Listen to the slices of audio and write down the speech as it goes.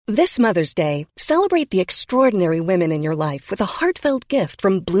This Mother's Day, celebrate the extraordinary women in your life with a heartfelt gift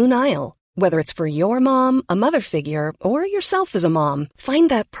from Blue Nile. Whether it's for your mom, a mother figure, or yourself as a mom, find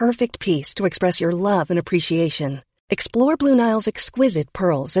that perfect piece to express your love and appreciation. Explore Blue Nile's exquisite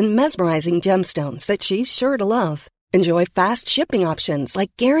pearls and mesmerizing gemstones that she's sure to love. Enjoy fast shipping options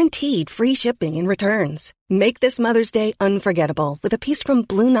like guaranteed free shipping and returns. Make this Mother's Day unforgettable with a piece from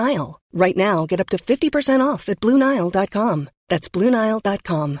Blue Nile. Right now, get up to 50% off at BlueNile.com. That's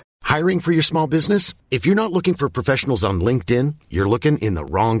BlueNile.com. Hiring for your small business? If you're not looking for professionals on LinkedIn, you're looking in the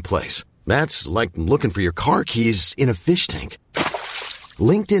wrong place. That's like looking for your car keys in a fish tank.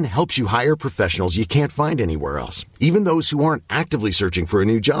 LinkedIn helps you hire professionals you can't find anywhere else, even those who aren't actively searching for a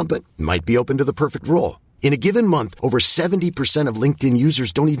new job but might be open to the perfect role. In a given month, over 70% of LinkedIn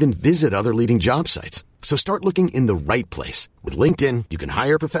users don't even visit other leading job sites. So start looking in the right place. With LinkedIn, you can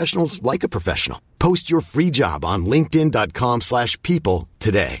hire professionals like a professional. Post your free job on linkedin.com/people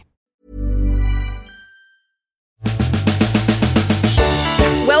today.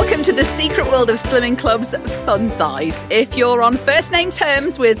 Welcome to the secret world of Slimming Club's Fun Size. If you're on first name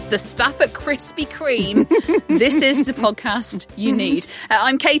terms with the staff at Krispy Kreme, this is the podcast you need.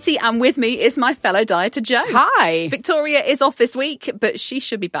 I'm Katie, and with me is my fellow dieter, Jo. Hi. Victoria is off this week, but she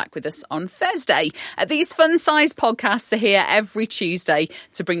should be back with us on Thursday. These Fun Size podcasts are here every Tuesday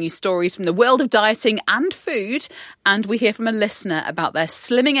to bring you stories from the world of dieting and food, and we hear from a listener about their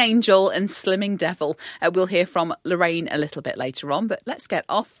slimming angel and slimming devil. We'll hear from Lorraine a little bit later on, but let's get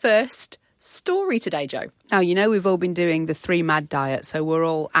our first story today, Jo. Now, you know we've all been doing the 3 MAD diet, so we're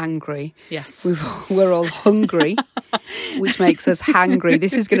all angry. Yes. We're all hungry, which makes us hangry.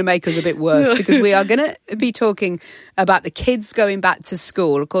 This is going to make us a bit worse because we are going to be talking about the kids going back to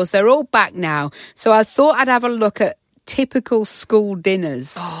school. Of course, they're all back now. So I thought I'd have a look at typical school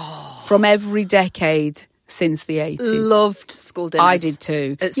dinners from every decade since the 80s. Loved school dinners. I did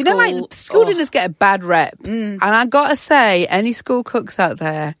too. At you know, like school dinners get a bad rep. Mm. And I got to say, any school cooks out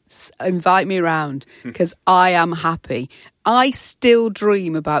there, invite me around because I am happy. I still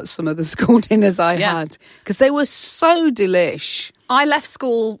dream about some of the school dinners I had because they were so delish. I left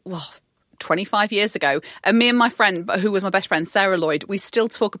school 25 years ago, and me and my friend, who was my best friend, Sarah Lloyd, we still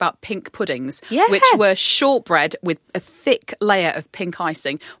talk about pink puddings, which were shortbread with a thick layer of pink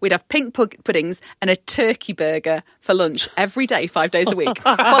icing. We'd have pink puddings and a turkey burger for lunch every day, 5 days a week,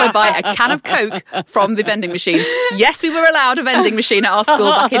 followed by a can of Coke from the vending machine. Yes, we were allowed a vending machine at our school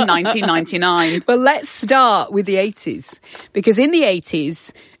back in 1999. Well, let's start with the 80s, because in the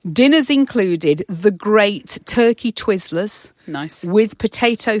 80s, dinners included the great turkey Twizzlers. Nice. With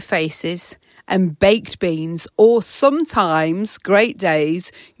potato faces and baked beans, or sometimes, great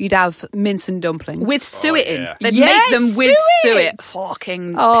days, you'd have mince and dumplings. With suet in. They'd Yes, make them with suet.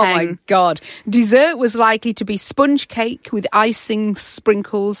 Fucking Oh peng. my God. Dessert was likely to be sponge cake with icing,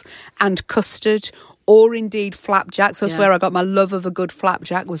 sprinkles and custard, or indeed flapjacks. That's where I got my love of a good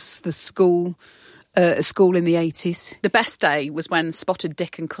flapjack, was the school in the 80s. The best day was when Spotted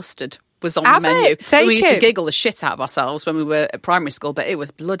Dick and Custard was on the menu. We used to giggle the shit out of ourselves when we were at primary school, but it was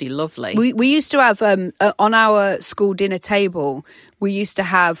bloody lovely. We used to have, on our school dinner table, we used to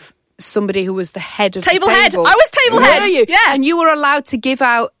have somebody who was the head of table the head. table. I was table head. Were you? Yeah. And you were allowed to give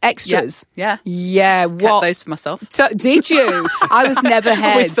out extras. Yeah. Yeah. Kept What? those for myself. Did you? I was never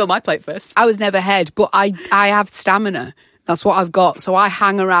head. Always fill my plate first. I was never head, but I have stamina. That's what I've got. So I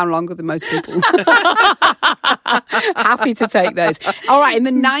hang around longer than most people. Happy to take those. All right. In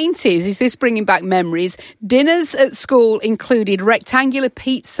the 90s, is this bringing back memories? Dinners at school included rectangular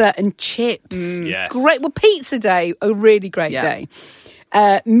pizza and chips. Yes. Great. Well, pizza day, a really great day.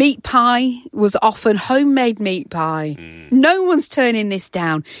 Meat pie was often homemade meat pie. No one's turning this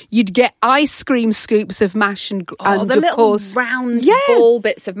down. You'd get ice cream scoops of mash and the of little course round ball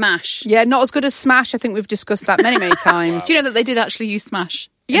bits of mash. Yeah, not as good as Smash. I think we've discussed that many times. Do you know that they did actually use Smash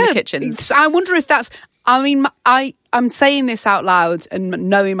in the kitchens? I wonder if that's... I mean, I'm saying this out loud and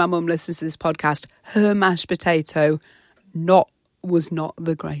knowing my mum listens to this podcast. Her mashed potato was not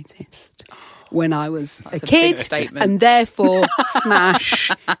the greatest when I was a kid, and therefore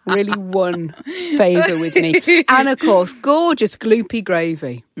Smash really won favour with me. And of course, gorgeous gloopy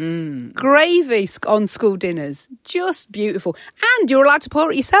gravy. Gravy on school dinners, just beautiful. And you're allowed to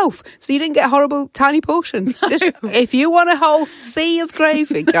pour it yourself, so you didn't get horrible tiny portions. Just, if you want a whole sea of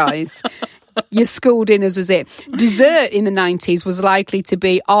gravy, guys, your school dinners was it. Dessert in the 90s was likely to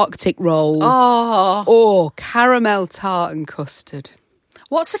be Arctic roll or caramel tart and custard.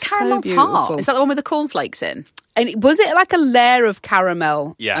 What's a caramel tart? Is that the one with the cornflakes in? And was it like a layer of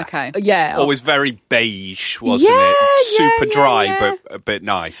caramel? Yeah. Okay. Yeah. Always very beige, wasn't it? Super dry, but a bit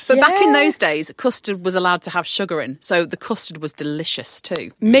nice. But back in those days, custard was allowed to have sugar in, so the custard was delicious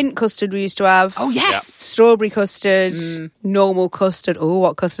too. Mint custard we used to have. Oh, yes. Yeah. Strawberry custard, normal custard. Oh,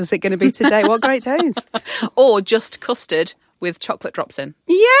 what custard is it going to be today? What great days. Or just custard with chocolate drops in.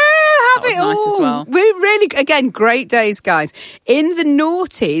 Yeah, have That it was nice all. as well. We really, again, great days, guys. In the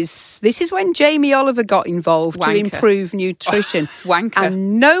noughties, this is when Jamie Oliver got involved to Wanker. improve nutrition. Wanker.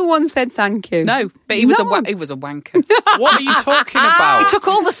 And no one said thank you. No, but he was No one. he was a wanker. What are you talking about? He took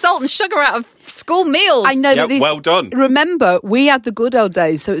all the salt and sugar out of school meals. I know, Yeah, but this, well done. Remember, we had the good old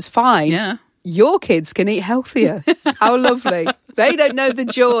days, so it's fine. Yeah. Your kids can eat healthier. How lovely. They don't know the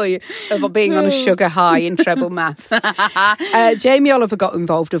joy of being on a sugar high in treble maths. Jamie Oliver got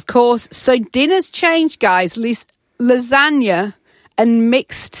involved, of course. So dinner's changed, guys. Lasagna and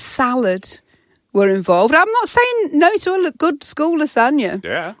mixed salad were involved. I'm not saying no to a good school lasagna.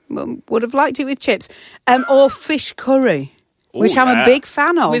 Yeah. Would have liked it with chips. Or fish curry, which Ooh, I'm yeah. a big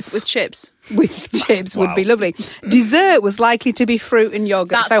fan of. with chips. With chips would Wow. be lovely. Dessert was likely to be fruit and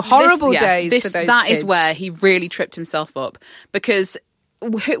yogurt. So horrible days for those That kids. is where he really tripped himself up, because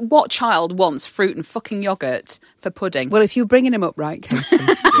what child wants fruit and fucking yogurt for pudding? Well, if you're bringing him up right, Katie.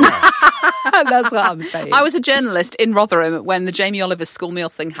 That's what I'm saying. I was a journalist in Rotherham when the Jamie Oliver school meal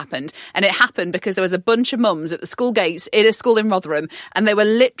thing happened, and it happened because there was a bunch of mums at the school gates in a school in Rotherham, and they were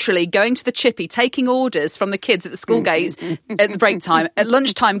literally going to the chippy, taking orders from the kids at the school gates at the break time, at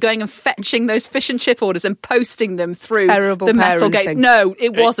lunchtime, going and fetching those fish and chip orders and posting them through Terrible the metal parenting. gates. No,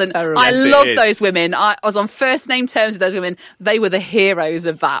 it wasn't. terrible. I Yes, it love is. those women. I was on first name terms with those women. They were the heroes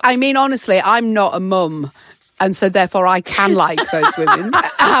of that. I mean, honestly, I'm not a mum. And so, therefore, I can like those women.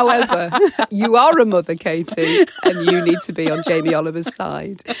 However, you are a mother, Katie, and you need to be on Jamie Oliver's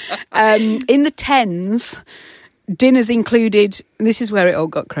side. In the 10s, dinners included, and this is where it all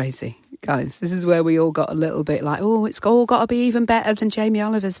got crazy, guys. This is where we all got a little bit like, oh, it's all got to be even better than Jamie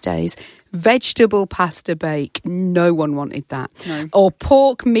Oliver's days. Vegetable pasta bake. No one wanted that. No. Or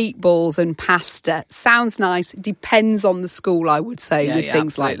pork meatballs and pasta. Sounds nice. Depends on the school, I would say, Yeah, with yeah,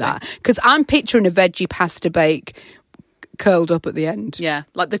 things like absolutely. that. Because I'm picturing a veggie pasta bake curled up at the end. yeah,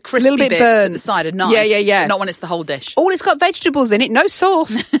 like the crispy Little bit bits at the burnt. side are nice. Yeah, yeah, yeah. Not when it's the whole dish. Oh, it's got vegetables in it, no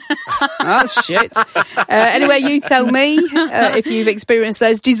sauce. Oh, shit. Anyway, you tell me if you've experienced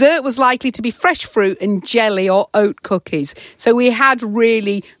those. Dessert was likely to be fresh fruit and jelly or oat cookies. So we had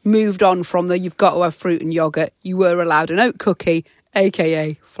really moved on from the you've got to have fruit and yoghurt. You were allowed an oat cookie,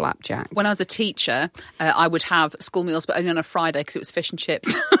 a.k.a. flapjack. When I was a teacher, I would have school meals, but only on a Friday because it was fish and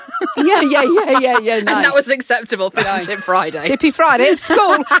chips. Yeah, nice. And that was acceptable, fish and chip Friday. Chippy Friday at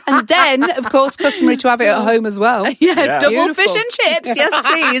school. And then, of course, customary to have it at home as well. Yeah, double Beautiful. fish and chips. Yes,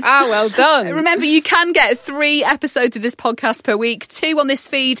 please. Ah, well done. Remember, you can get 3 episodes of this podcast per week, 2 on this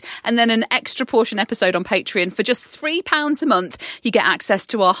feed, and then an extra portion episode on Patreon. For just £3 a month, you get access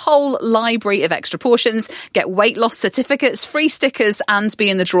to our whole library of extra portions, get weight loss certificates, free stickers, and be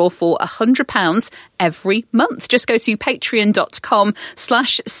in the draw for £100 every month. Just go to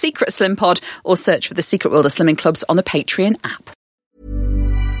patreon.com/secretslimpod or search for the Secret World of Slimming Clubs on the Patreon app.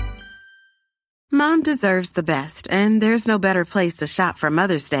 Mom deserves the best, and there's no better place to shop for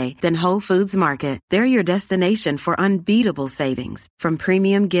Mother's Day than Whole Foods Market. They're your destination for unbeatable savings, from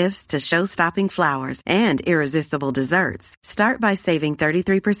premium gifts to show-stopping flowers and irresistible desserts. Start by saving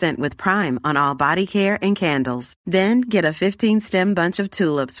 33% with Prime on all body care and candles. Then get a 15-stem bunch of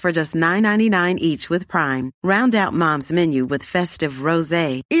tulips for just $9.99 each with Prime. Round out Mom's menu with festive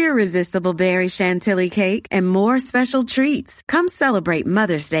rosé, irresistible berry chantilly cake, and more special treats. Come celebrate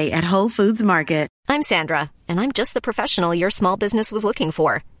Mother's Day at Whole Foods Market. I'm Sandra, and I'm just the professional your small business was looking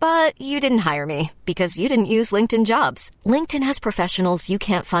for. But you didn't hire me because you didn't use LinkedIn Jobs. LinkedIn has professionals you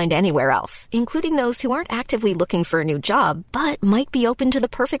can't find anywhere else, including those who aren't actively looking for a new job, but might be open to the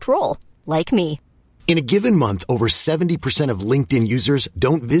perfect role, like me. In a given month, over 70% of LinkedIn users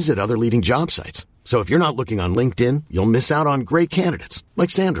don't visit other leading job sites. So if you're not looking on LinkedIn, you'll miss out on great candidates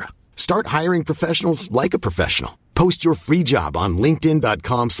like Sandra. Start hiring professionals like a professional. Post your free job on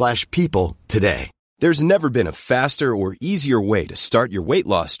linkedin.com/people today. There's never been a faster or easier way to start your weight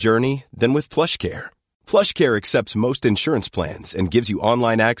loss journey than with PlushCare. PlushCare accepts most insurance plans and gives you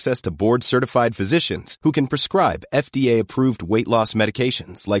online access to board-certified physicians who can prescribe FDA-approved weight loss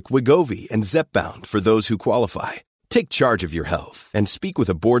medications like Wegovy and Zepbound for those who qualify. Take charge of your health and speak with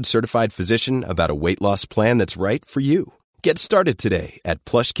a board-certified physician about a weight loss plan that's right for you. Get started today at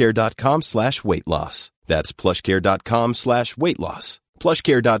plushcare.com/weightloss. That's plushcare.com/weightloss.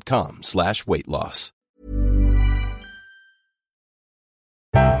 plushcare.com/weightloss.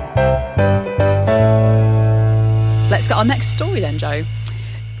 got our next story then, Joe?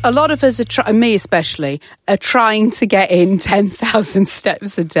 A lot of us, me especially, are trying to get in 10,000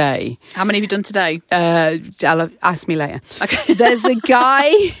 steps a day. How many have you done today? Ask me later. Okay. There's a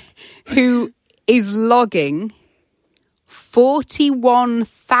guy who is logging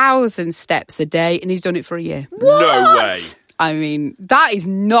 41,000 steps a day, and he's done it for a year. No way. I mean, that is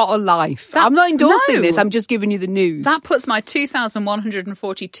not a life. I'm not endorsing this. I'm just giving you the news. That puts my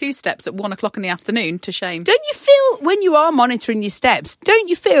 2,142 steps at 1 o'clock in the afternoon to shame. Don't you feel, when you are monitoring your steps, don't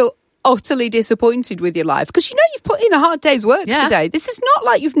you feel utterly disappointed with your life? Because you know you've put in a hard day's work today. This is not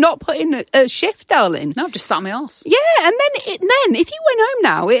like you've not put in a shift, darling. No, I've just sat on my arse. Yeah, and then if you went home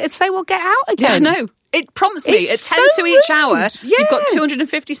now, it'd say, well, get out again. Yeah, I know. It prompts me It's at 10 so to each rude. hour, Yeah. you've got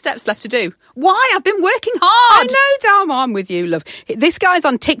 250 steps left to do. Why? I've been working hard. I know, damn, I'm with you, love. This guy's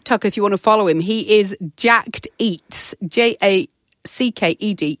on TikTok if you want to follow him. He is Jacked Eats, Jacked,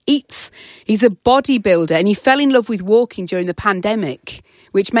 Eats. He's a bodybuilder and he fell in love with walking during the pandemic,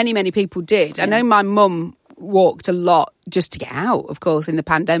 which many, many people did. I know my mum walked a lot just to get out, of course, in the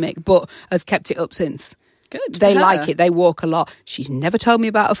pandemic, but has kept it up since. Good. They for her. like it. They walk a lot. She's never told me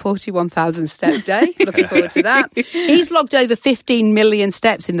about a 41,000 step day. Looking forward to that. He's logged over 15 million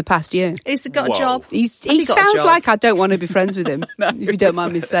steps in the past year. He's got Whoa. a job. He Has got a sounds job? like I don't want to be friends with him, if you don't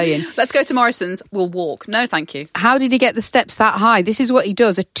mind me saying. Let's go to Morrison's. We'll walk. No, thank you. How did he get the steps that high? This is what he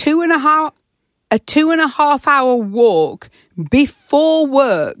does. A two and a half hour walk before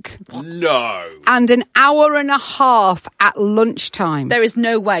work No. and an hour and a half at lunchtime. There is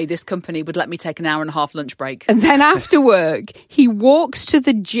no way this company would let me take an hour and a half lunch break. And then after work, he walks to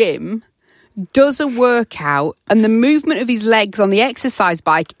the gym, does a workout, and the movement of his legs on the exercise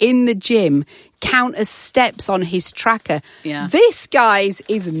bike in the gym count as steps on his tracker. Yeah. This, guys,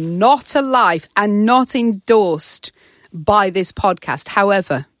 is not a life and not endorsed by this podcast.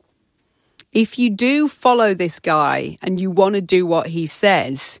 However, if you do follow this guy and you want to do what he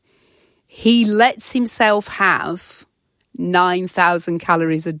says, he lets himself have 9,000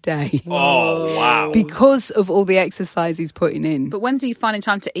 calories a day. Oh, wow. Because of all the exercise he's putting in. But when's he finding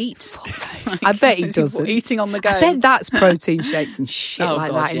time to eat? I bet he Is he doesn't. eating on the go? I bet that's protein shakes and shit Oh,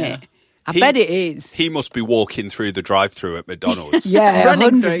 like God, that, yeah. innit? I bet it is. He must be walking through the drive-thru at McDonald's. Yeah,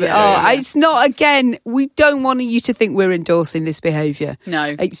 Running 100%. through, yeah. Oh, it's not, again, we don't want you to think we're endorsing this behaviour.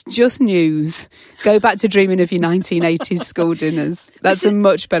 No. It's just news. Go back to dreaming of your 1980s school dinners. That's a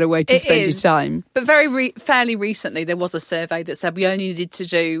much better way to It spend your is. time. But fairly recently, there was a survey that said we only needed to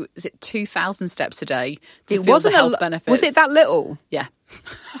do, is it 2,000 steps a day to feel the health benefits? Was it that little? Yeah.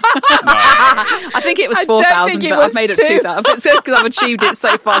 I think it was I don't 4,000, think it but was I've made up 2. 2,000. It's because I've achieved it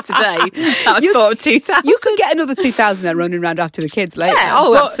so far today. That I thought of 2,000. You could get another 2,000 then running around after the kids later. Yeah,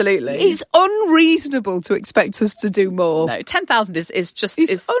 oh, But absolutely. It's unreasonable to expect us to do more. No, 10,000 is just...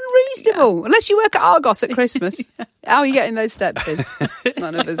 It's unreasonable. Unless you work at Argos at Christmas. How are you getting those steps in?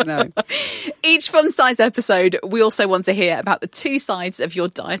 None of us know. Each fun size episode, we also want to hear about the two sides of your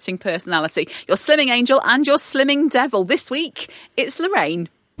dieting personality, your slimming angel and your slimming devil. This week, it's Lorraine.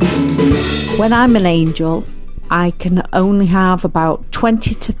 When I'm an angel, I can only have about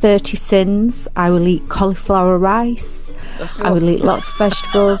 20 to 30 sins. I will eat cauliflower rice. I will eat lots of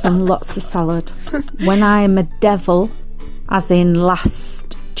vegetables and lots of salad. When I am a devil, as in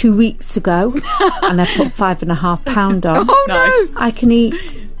last 2 weeks ago, and I put 5.5 pounds on, Oh, no. I can eat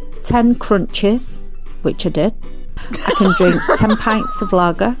 10 crunches, which I did. I can drink 10 pints of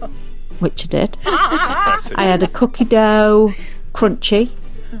lager, which I did. I had a cookie dough crunchy.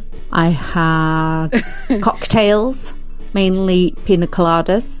 I had cocktails, mainly pina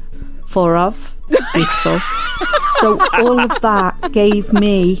coladas, 4 of, beautiful. So all of that gave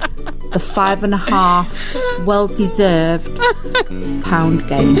me the 5.5 well-deserved pound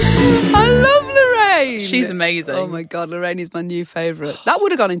gain. I love Lorraine. She's amazing. Oh my God, Lorraine is my new favourite. That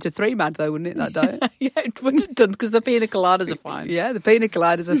would have gone into 3 mad though, wouldn't it, that diet? Yeah, it wouldn't have done because the pina coladas are fine. Yeah, the pina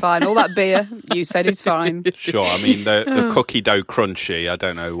coladas are fine. All that beer, you said is fine. Sure, I mean, the cookie dough crunchy, I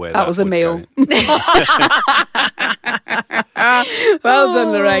don't know where that was a would meal. go. Well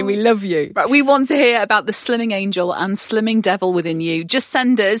done, Lorraine. We love you. Right, we want to hear about the slimming angel and slimming devil within you. Just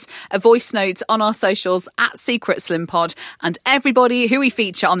send us a voice note on our socials at Secret Slim Pod, and everybody who we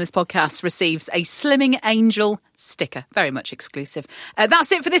feature on this podcast receives a Slimming Angel sticker. Very much exclusive.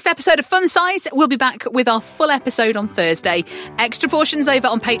 That's it for this episode of Fun Size. We'll be back with our full episode on Thursday. Extra portions over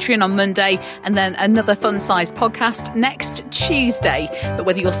on Patreon on Monday, and then another Fun Size podcast next Tuesday. But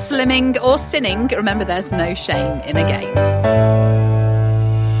whether you're slimming or sinning, remember there's no shame in a game.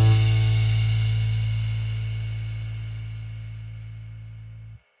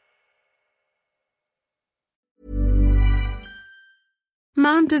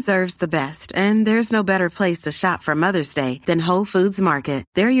 Mom Mom deserves the best, and there's no better place to shop for Mother's Day than Whole Foods Market.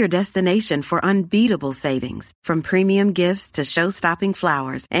 They're your destination for unbeatable savings, from premium gifts to show-stopping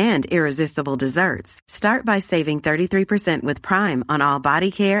flowers and irresistible desserts. Start by saving 33% with Prime on all body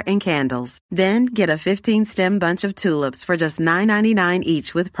care and candles. Then get a 15-stem bunch of tulips for just $9.99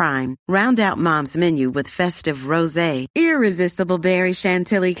 each with Prime. Round out Mom's menu with festive rosé, irresistible berry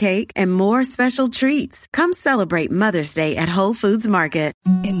chantilly cake, and more special treats. Come celebrate Mother's Day at Whole Foods Market.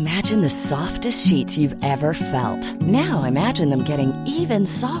 Imagine the softest sheets you've ever felt. Now imagine them getting even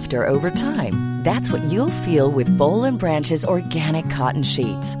softer over time. That's what you'll feel with Boll & Branch's organic cotton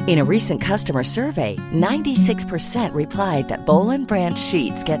sheets. In a recent customer survey, 96% replied that Boll & Branch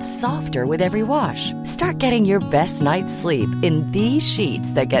sheets get softer with every wash. Start getting your best night's sleep in these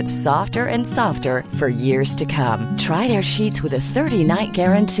sheets that get softer and softer for years to come. Try their sheets with a 30-night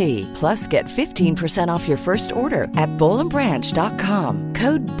guarantee. Plus, get 15% off your first order at bollandbranch.com.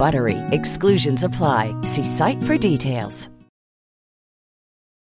 Code BUTTERY. Exclusions apply. See site for details.